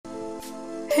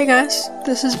Hey guys,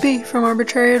 this is B from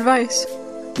Arbitrary Advice,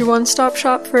 your one-stop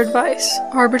shop for advice,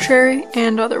 arbitrary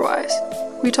and otherwise.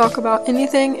 We talk about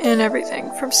anything and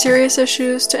everything, from serious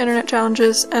issues to internet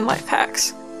challenges and life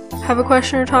hacks. Have a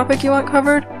question or topic you want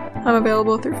covered? I'm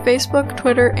available through Facebook,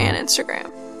 Twitter, and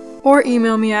Instagram. Or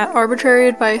email me at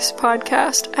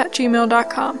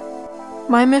arbitraryadvicepodcast@gmail.com.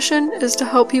 My mission is to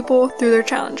help people through their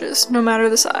challenges, no matter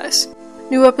the size.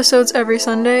 New episodes every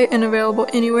Sunday and available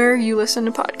anywhere you listen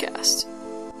to podcasts.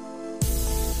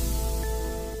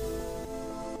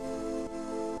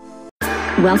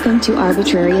 Welcome to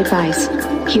Arbitrary Advice.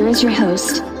 Here is your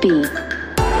host, B.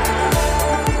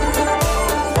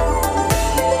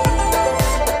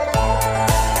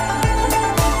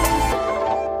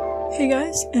 Hey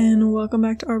guys, and welcome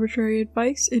back to Arbitrary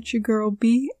Advice. It's your girl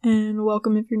B, and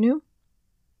welcome if you're new.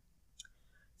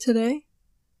 Today,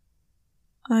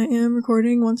 I am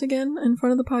recording once again in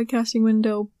front of the podcasting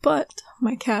window, but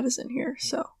my cat is in here,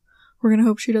 so we're gonna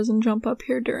hope she doesn't jump up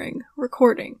here during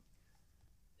recording.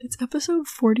 It's episode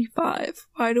 45.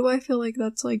 Why do I feel like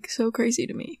that's so crazy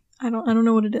to me? I don't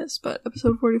know what it is, but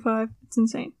episode 45, it's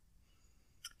insane.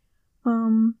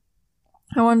 I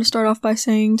wanted to start off by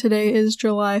saying today is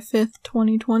July 5th,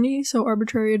 2020, so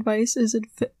Arbitrary Advice is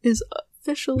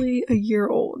officially a year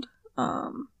old.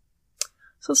 So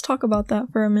let's talk about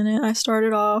that for a minute. I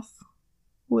started off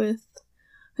with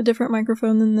a different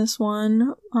microphone than this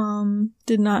one,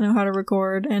 did not know how to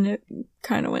record, and it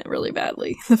kind of went really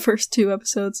badly. The first two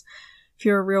episodes, if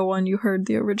you're a real one, you heard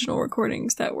the original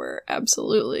recordings that were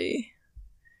absolutely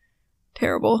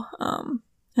terrible,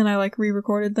 and I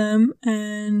re-recorded them,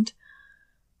 and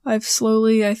I've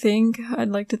slowly, I'd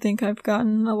like to think I've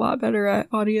gotten a lot better at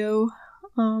audio,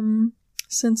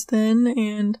 since then,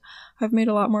 and I've made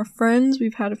a lot more friends.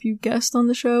 We've had a few guests on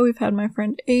the show. We've had my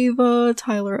friend Ava,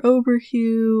 Tyler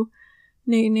Oberhue,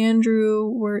 Nate and Andrew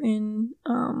were in,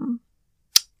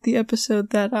 the episode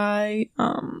that why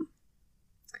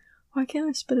can't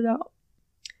I spit it out?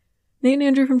 Nate and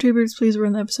Andrew from Two Beards Please were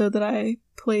in the episode that I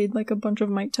played a bunch of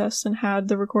mic tests and had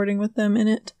the recording with them in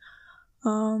it.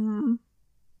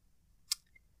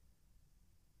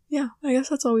 Yeah, I guess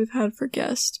that's all we've had for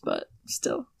guests, but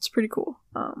still, it's pretty cool.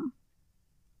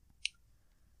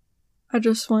 I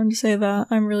just wanted to say that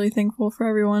I'm really thankful for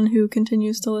everyone who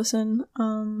continues to listen,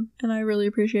 and I really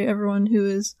appreciate everyone who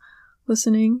is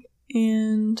listening,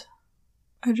 and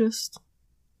it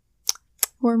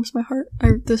warms my heart.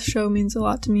 This show means a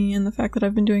lot to me, and the fact that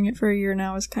I've been doing it for a year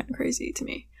now is kind of crazy to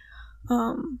me.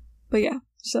 But yeah,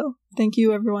 so thank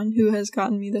you everyone who has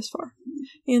gotten me this far.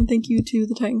 And thank you to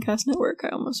the Titancast Network. I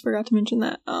almost forgot to mention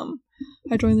that. I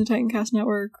joined the Titancast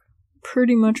Network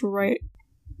pretty much right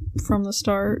from the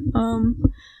start,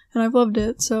 and I've loved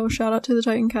it, so shout out to the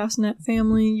Titancast Net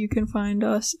family. You can find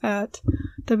us at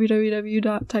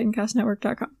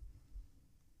www.titancastnetwork.com.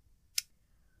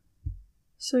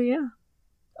 So yeah.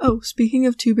 Oh, speaking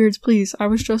of Two Beards Please, I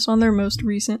was just on their most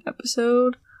recent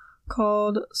episode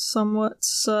called Somewhat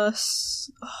Sus...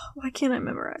 why can't I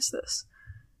memorize this?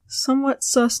 Somewhat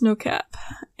Sus No Cap.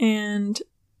 And,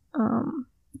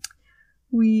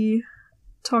 we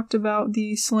talked about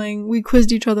the slang. We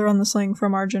quizzed each other on the slang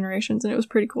from our generations, and it was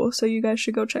pretty cool, so you guys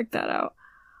should go check that out.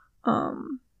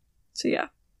 So yeah.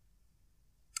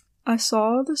 I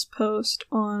saw this post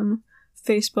on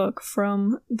Facebook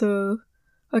from the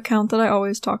account that I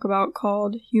always talk about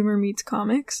called Humor Meets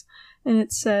Comics, and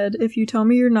it said, if you tell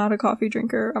me you're not a coffee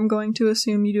drinker, I'm going to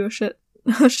assume you do a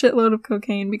shitload of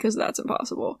cocaine, because that's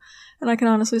impossible. And I can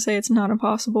honestly say it's not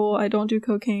impossible. I don't do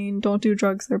cocaine, don't do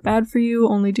drugs, they're bad for you,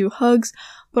 only do hugs,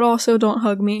 but also don't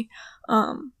hug me.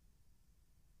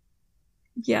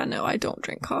 Yeah, no, I don't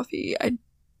drink coffee. I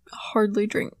hardly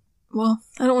drink, I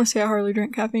don't want to say I hardly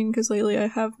drink caffeine, because lately I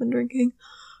have been drinking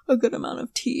a good amount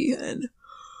of tea and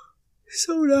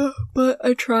soda, but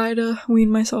I try to wean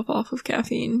myself off of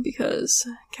caffeine, because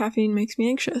caffeine makes me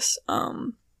anxious.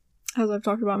 As I've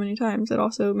talked about many times, it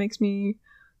also makes me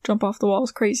jump off the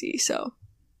walls crazy, so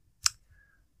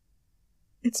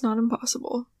it's not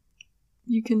impossible.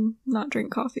 You can not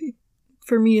drink coffee.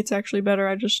 For me, it's actually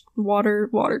better.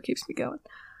 Water keeps me going.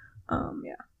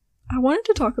 Yeah. I wanted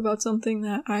to talk about something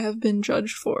that I have been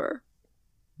judged for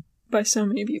by so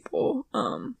many people.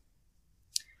 I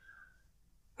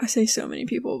say so many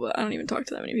people, but I don't even talk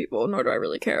to that many people, nor do I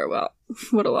really care about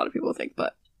what a lot of people think,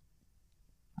 but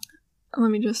let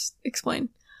me just explain.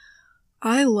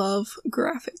 I love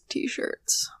graphic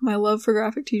t-shirts. My love for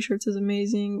graphic t-shirts is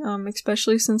amazing,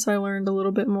 especially since I learned a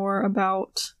little bit more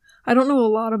about... I don't know a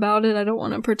lot about it, I don't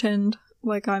want to pretend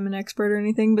like I'm an expert or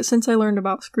anything, but since I learned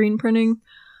about screen printing,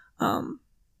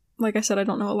 like I said, I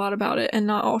don't know a lot about it, and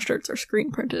not all shirts are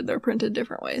screen printed, they're printed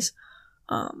different ways.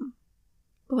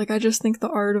 But like, I just think the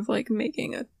art of like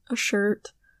making a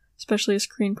shirt, especially a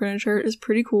screen printed shirt, is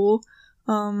pretty cool.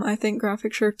 I think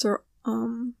graphic shirts are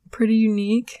pretty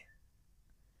unique,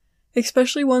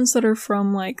 especially ones that are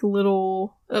from like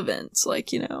little events,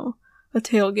 like, you know, a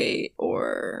tailgate,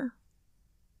 or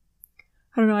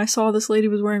I don't know, I saw this lady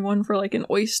was wearing one for like an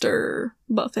oyster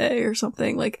buffet or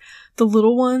something. Like the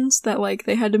little ones that like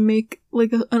they had to make,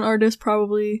 like an artist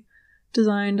probably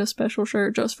designed a special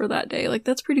shirt just for that day. Like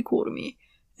that's pretty cool to me.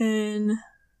 And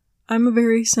I'm a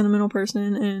very sentimental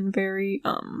person and very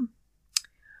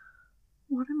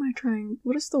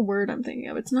what is the word I'm thinking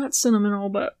of? It's not sentimental,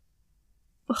 but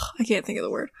I can't think of the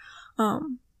word.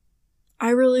 I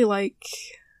really like,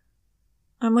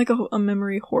 I'm like a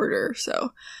memory hoarder,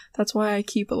 so that's why I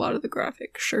keep a lot of the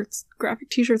graphic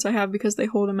t-shirts I have, because they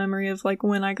hold a memory of like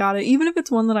when I got it, even if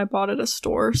it's one that I bought at a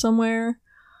store somewhere.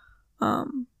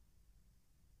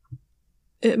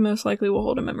 It most likely will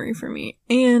hold a memory for me.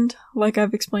 And like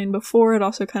I've explained before, it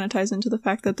also kind of ties into the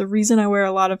fact that the reason I wear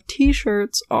a lot of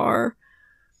t-shirts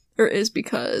is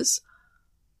because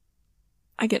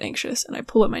I get anxious and I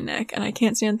pull at my neck and I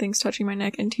can't stand things touching my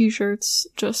neck, and t-shirts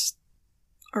just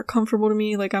are comfortable to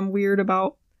me. Like, I'm weird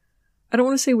about, I don't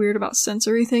want to say weird about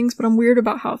sensory things, but I'm weird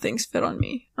about how things fit on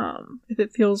me. If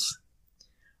it feels,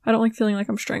 I don't like feeling like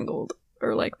I'm strangled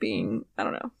or like being, I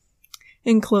don't know,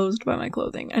 enclosed by my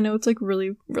clothing. I know it's like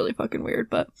really, really fucking weird,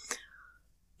 but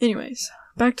anyways,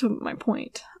 back to my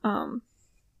point.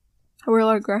 I wear a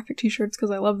lot of graphic t-shirts because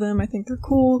I love them. I think they're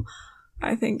cool.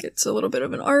 I think it's a little bit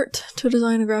of an art to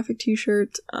design a graphic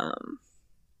t-shirt. And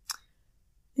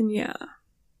yeah.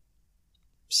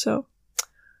 So,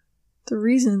 the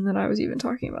reason that I was even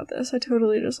talking about this, I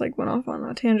totally just like went off on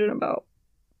a tangent about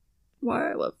why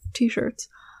I love t-shirts.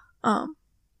 The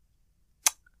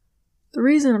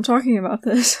reason I'm talking about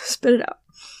this, spit it out,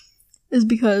 is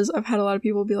because I've had a lot of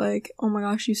people be like, oh my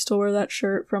gosh, you still wear that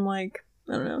shirt from like,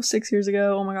 I don't know, 6 years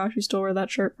ago. Oh my gosh, you still wear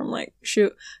that shirt from like,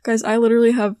 shoot. Guys, I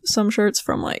literally have some shirts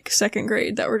from like 2nd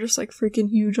grade that were just like freaking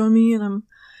huge on me, and I'm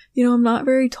not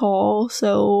very tall,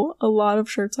 so a lot of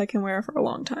shirts I can wear for a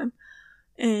long time.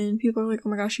 And people are like, oh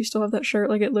my gosh, you still have that shirt?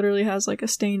 Like, it literally has like a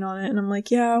stain on it. And I'm like,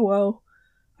 yeah, well,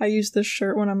 I use this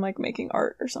shirt when I'm like making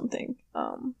art or something.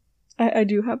 I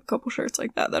do have a couple shirts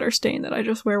like that are stained that I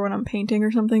just wear when I'm painting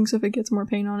or something, so if it gets more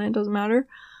paint on it, it doesn't matter.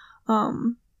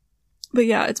 But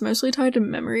yeah, it's mostly tied to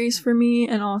memories for me,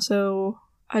 and also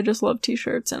I just love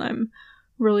t-shirts, and I'm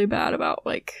really bad about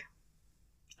like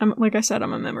I said,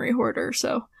 I'm a memory hoarder,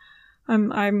 so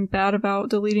I'm bad about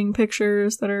deleting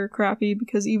pictures that are crappy,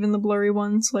 because even the blurry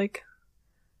ones, like,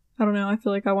 I don't know, I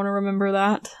feel like I want to remember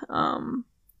that.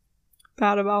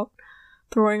 Bad about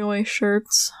throwing away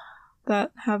shirts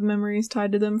that have memories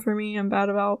tied to them for me. I'm bad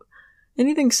about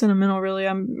anything sentimental, really.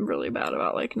 I'm really bad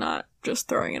about, like, not just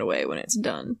throwing it away when it's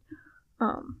done.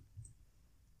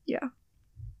 Yeah.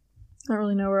 I don't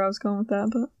really know where I was going with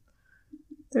that, but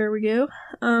there we go.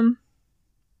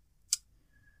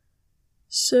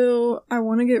 So I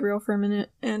want to get real for a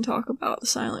minute and talk about the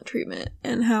silent treatment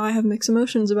and how I have mixed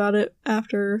emotions about it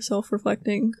after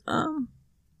self-reflecting. I'm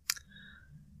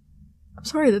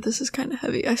sorry that this is kind of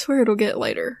heavy. I swear it'll get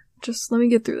lighter. Just let me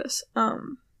get through this.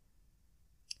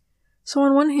 So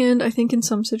on one hand, I think in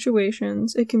some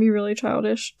situations it can be really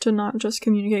childish to not just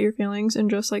communicate your feelings and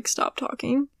just like stop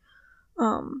talking.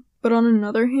 But on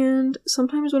another hand,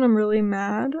 sometimes when I'm really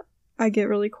mad, I get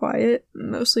really quiet,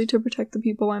 mostly to protect the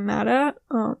people I'm mad at.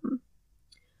 I'll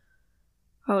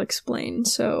explain.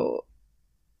 So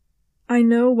I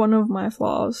know one of my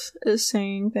flaws is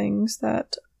saying things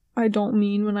that I don't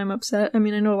mean when I'm upset. I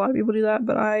mean, I know a lot of people do that,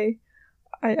 but I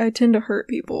tend to hurt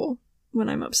people when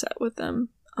I'm upset with them.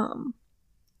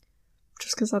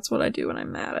 Just because that's what I do when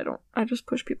I'm mad. I just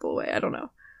push people away. I don't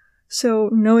know. So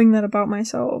knowing that about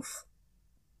myself,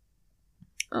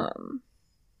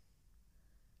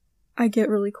 I get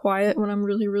really quiet when I'm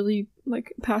really, really,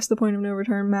 like, past the point of no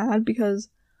return mad, because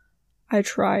I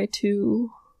try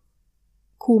to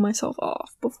cool myself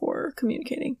off before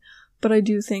communicating. But I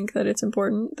do think that it's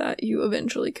important that you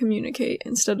eventually communicate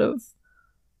instead of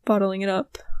bottling it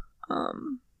up,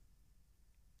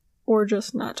 or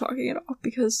just not talking it off,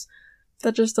 because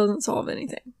that just doesn't solve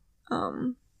anything.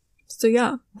 So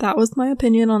yeah, that was my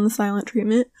opinion on the silent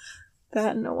treatment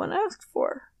that no one asked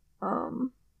for.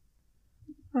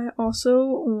 I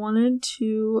also wanted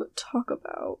to talk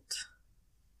about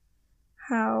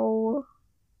how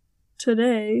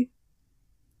today,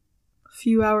 a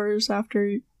few hours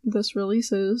after this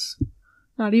releases,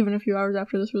 not even a few hours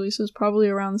after this releases, probably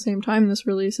around the same time this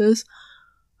releases,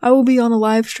 I will be on a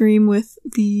live stream with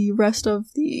the rest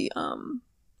of the,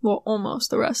 almost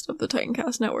the rest of the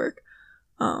Titancast network.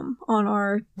 on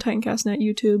our TitancastNet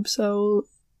YouTube, so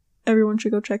everyone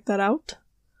should go check that out.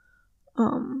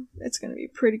 It's gonna be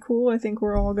pretty cool. I think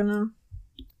we're all gonna,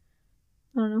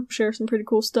 share some pretty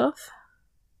cool stuff.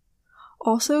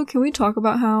 Also, can we talk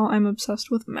about how I'm obsessed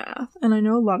with math? And I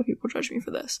know a lot of people judge me for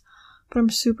this, but I'm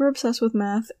super obsessed with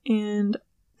math, and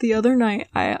the other night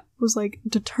I was like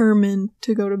determined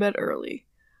to go to bed early.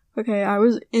 Okay, I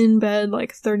was in bed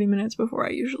like 30 minutes before I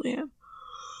usually am.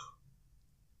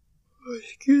 Oh,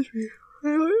 excuse me.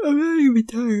 I'm not even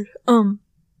tired.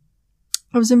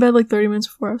 I was in bed like 30 minutes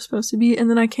before I was supposed to be, and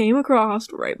then I came across,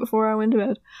 right before I went to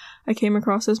bed, I came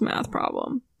across this math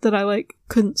problem that I like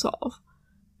couldn't solve.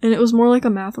 And it was more like a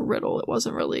math riddle. It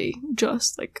wasn't really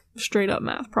just like straight up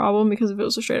math problem, because if it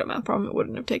was a straight up math problem, it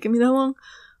wouldn't have taken me that long.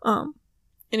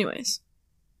 Anyways,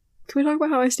 can we talk about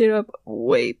how I stayed up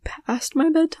way past my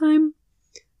bedtime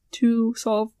to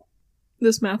solve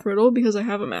this math riddle? Because I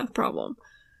have a math problem.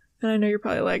 And I know you're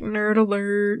probably like, nerd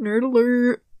alert, nerd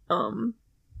alert.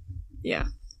 Yeah.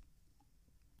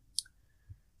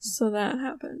 So that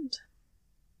happened.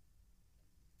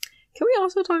 Can we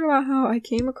also talk about how I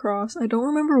came across, I don't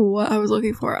remember what I was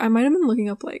looking for. I might have been looking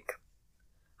up like,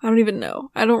 I don't even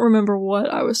know. I don't remember what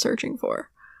I was searching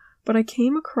for. But I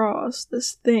came across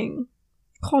this thing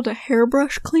called a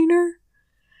hairbrush cleaner.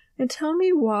 And tell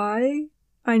me why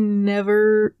I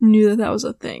never knew that that was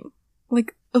a thing.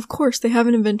 Like, of course, they have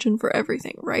an invention for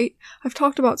everything, right? I've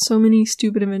talked about so many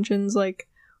stupid inventions, like,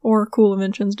 or cool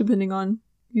inventions, depending on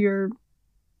your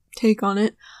take on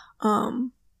it.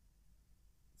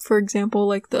 For example,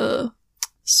 like the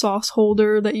sauce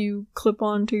holder that you clip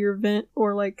onto your vent,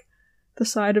 or like the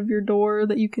side of your door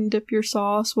that you can dip your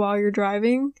sauce while you're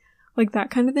driving, like that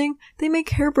kind of thing. They make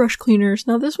hairbrush cleaners.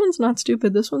 Now this one's not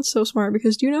stupid, this one's so smart,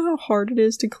 because do you know how hard it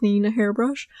is to clean a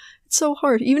hairbrush? It's so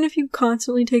hard. Even if you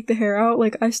constantly take the hair out,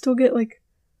 like I still get like,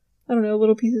 I don't know,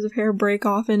 little pieces of hair break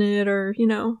off in it, or, you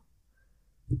know,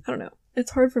 I don't know.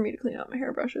 It's hard for me to clean out my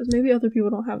hairbrushes. Maybe other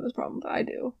people don't have this problem, but I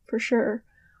do, for sure.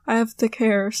 I have thick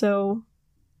hair, so,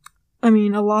 I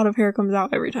mean, a lot of hair comes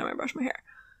out every time I brush my hair.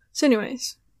 So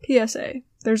anyways, PSA,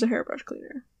 there's a hairbrush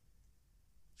cleaner.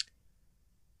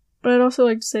 But I'd also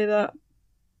like to say that,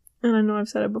 and I know I've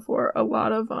said it before, a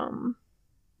lot of,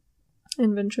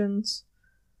 inventions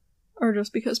are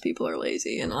just because people are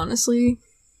lazy, and honestly,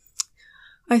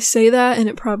 I say that, and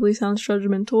it probably sounds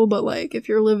judgmental, but like, if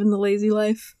you're living the lazy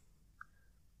life,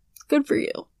 good for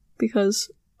you, because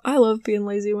I love being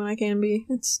lazy when I can be.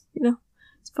 It's, you know,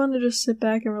 it's fun to just sit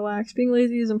back and relax. Being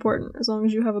lazy is important, as long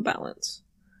as you have a balance.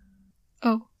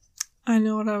 Oh, I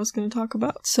know what I was going to talk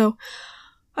about. So,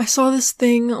 I saw this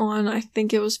thing on, I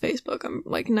think it was Facebook, I'm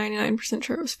like 99%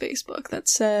 sure it was Facebook, that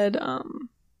said,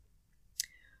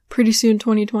 pretty soon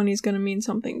 2020 is going to mean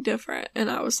something different.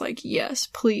 And I was like, yes,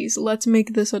 please, let's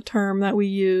make this a term that we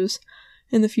use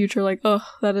in the future, like, oh,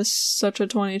 that is such a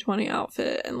 2020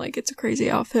 outfit, and like, it's a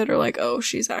crazy outfit, or like, oh,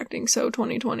 she's acting so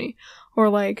 2020, or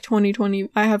like, 2020,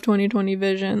 I have 2020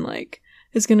 vision, like,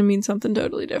 it's gonna mean something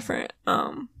totally different.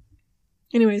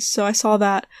 Anyways, so I saw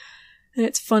that, and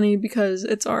it's funny because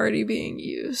it's already being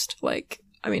used. Like,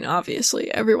 I mean, obviously,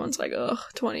 everyone's like, ugh,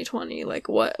 2020, like,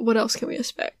 what else can we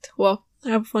expect? Well,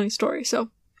 I have a funny story. So,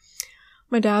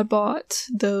 my dad bought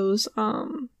those,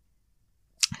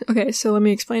 okay, so let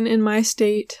me explain. In my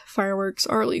state, fireworks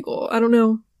are legal. I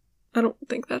don't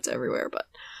think that's everywhere, but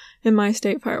in my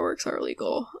state, fireworks are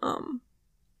legal.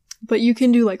 But you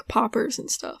can do, like, poppers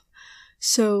and stuff.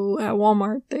 So, at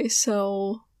Walmart, they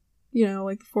sell, you know,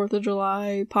 like, the 4th of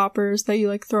July poppers that you,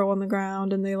 like, throw on the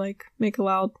ground, and they, like, make a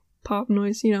loud pop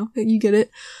noise, you know, you get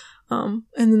it. And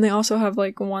then they also have,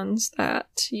 like, ones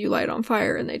that you light on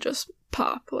fire, and they just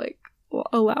pop, like,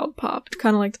 a loud pop,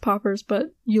 kind of like the poppers,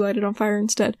 but you light it on fire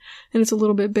instead, and it's a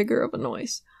little bit bigger of a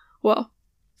noise. Well,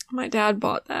 my dad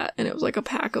bought that, and it was like a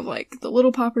pack of like the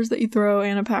little poppers that you throw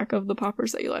and a pack of the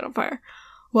poppers that you light on fire.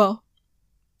 Well,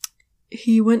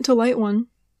 he went to light one,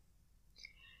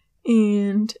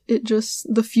 and it just,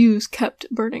 the fuse kept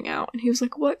burning out, and he was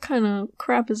like, what kind of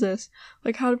crap is this?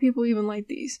 Like, how do people even light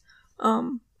these?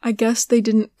 I guess they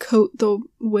didn't coat the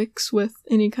wicks with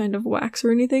any kind of wax or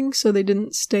anything, so they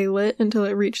didn't stay lit until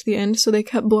it reached the end, so they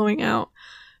kept blowing out.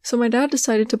 So my dad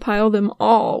decided to pile them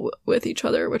all with each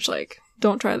other, which, like,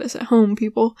 don't try this at home,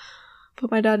 people. But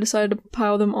my dad decided to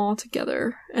pile them all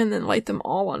together and then light them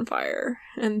all on fire,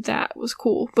 and that was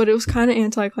cool. But it was kind of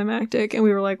anticlimactic, and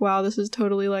we were like, wow, this is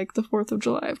totally like the 4th of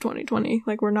July of 2020.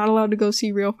 Like, we're not allowed to go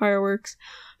see real fireworks,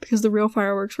 because the real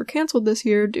fireworks were canceled this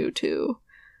year due to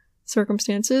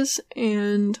circumstances,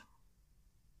 and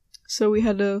so we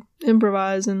had to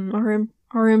improvise, and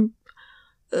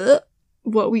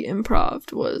what we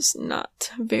improved was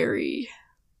not very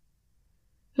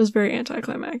was very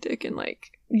anticlimactic, and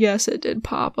like, yes, it did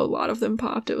pop. A lot of them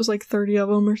popped. It was like 30 of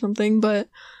them or something, but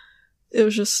it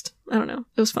was just, I don't know.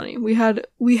 It was funny. We had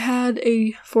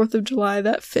a 4th of July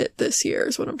that fit this year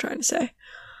is what I'm trying to say.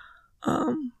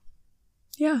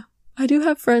 Yeah. I do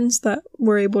have friends that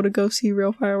were able to go see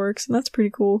real fireworks, and that's pretty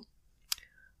cool.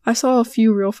 I saw a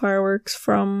few real fireworks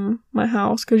from my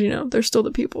house, because, you know, there's still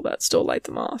the people that still light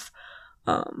them off.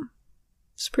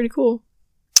 It's pretty cool.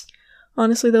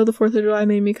 Honestly, though, the 4th of July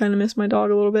made me kind of miss my dog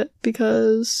a little bit,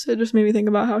 because it just made me think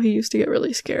about how he used to get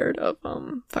really scared of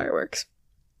fireworks.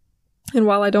 And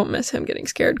while I don't miss him getting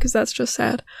scared, because that's just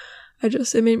sad,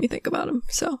 it made me think about him,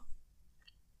 so.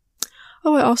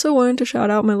 Oh, I also wanted to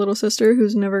shout out my little sister,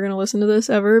 who's never going to listen to this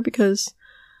ever, because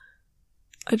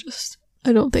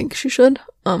I don't think she should,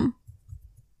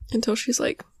 until she's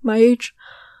like my age.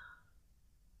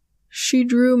 She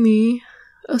drew me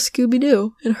a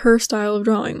Scooby-Doo in her style of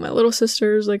drawing. My little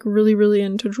sister is like really, really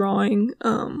into drawing.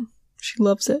 She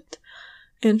loves it,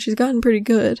 and she's gotten pretty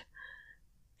good.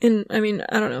 And I mean,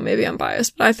 I don't know, maybe I'm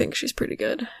biased, but I think she's pretty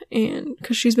good. And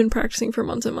because she's been practicing for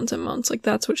months and months and months, like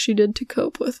that's what she did to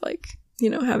cope with, like, you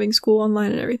know, having school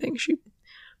online and everything. She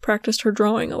practiced her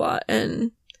drawing a lot,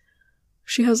 and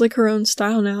she has like her own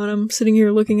style now, and I'm sitting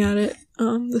here looking at it.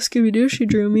 The Scooby-Doo she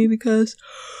drew me because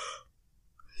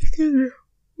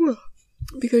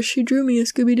she drew me a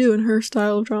Scooby-Doo in her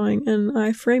style of drawing, and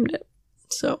I framed it.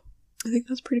 So I think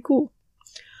that's pretty cool.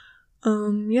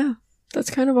 Yeah,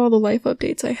 that's kind of all the life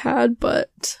updates I had,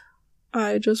 but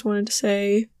I just wanted to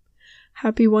say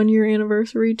happy 1-year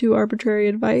anniversary to Arbitrary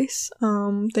Advice.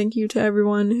 Thank you to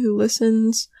everyone who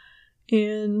listens,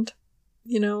 and,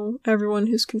 you know, everyone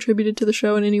who's contributed to the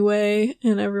show in any way,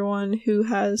 and everyone who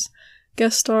has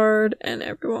guest starred, and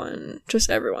everyone.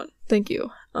 Thank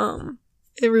you.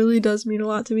 It really does mean a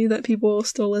lot to me that people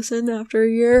still listen after a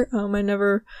year. I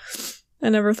never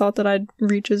thought that I'd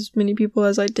reach as many people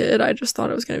as I did. I just thought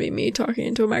it was going to be me talking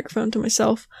into a microphone to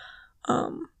myself.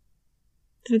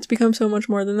 And it's become so much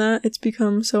more than that. It's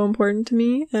become so important to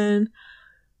me, and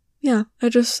yeah,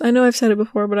 I know I've said it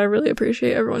before, but I really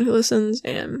appreciate everyone who listens,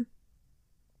 and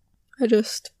I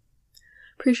just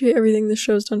appreciate everything this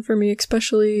show's done for me,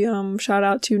 especially shout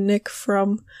out to Nick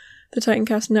from the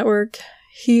Titancast Network.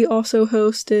 He also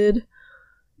hosted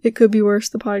It Could Be Worse,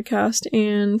 the podcast,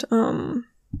 and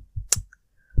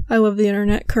I Love the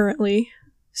Internet currently,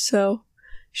 so you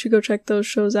should go check those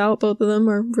shows out. Both of them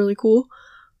are really cool.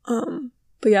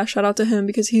 But yeah, shout out to him,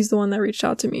 because he's the one that reached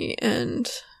out to me and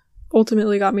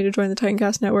ultimately got me to join the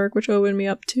Titancast Network, which opened me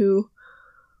up to,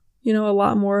 you know, a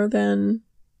lot more than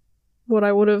what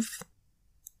I would have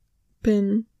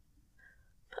been,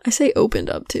 I say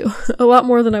opened up to, a lot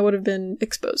more than I would have been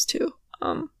exposed to.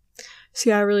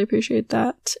 So yeah, I really appreciate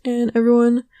that, and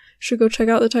everyone should go check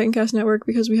out the Titancast Network,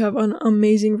 because we have an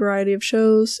amazing variety of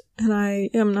shows, and I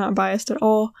am not biased at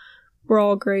all. We're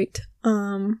all great.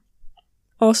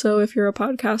 Also, if you're a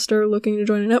podcaster looking to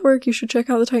join a network, you should check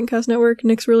out the Titancast Network.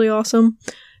 Nick's really awesome,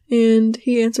 and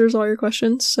he answers all your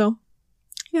questions, so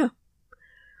yeah.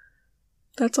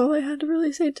 That's all I had to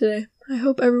really say today. I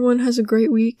hope everyone has a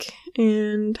great week,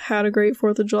 and had a great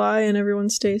 4th of July, and everyone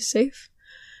stays safe.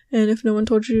 And if no one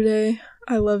told you today,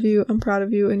 I love you, I'm proud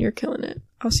of you, and you're killing it.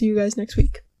 I'll see you guys next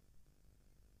week.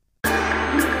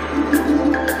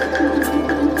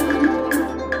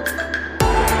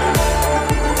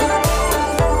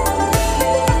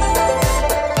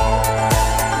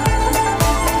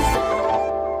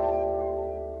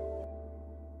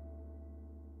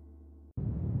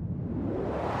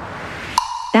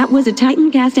 That was a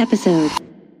Titancast episode.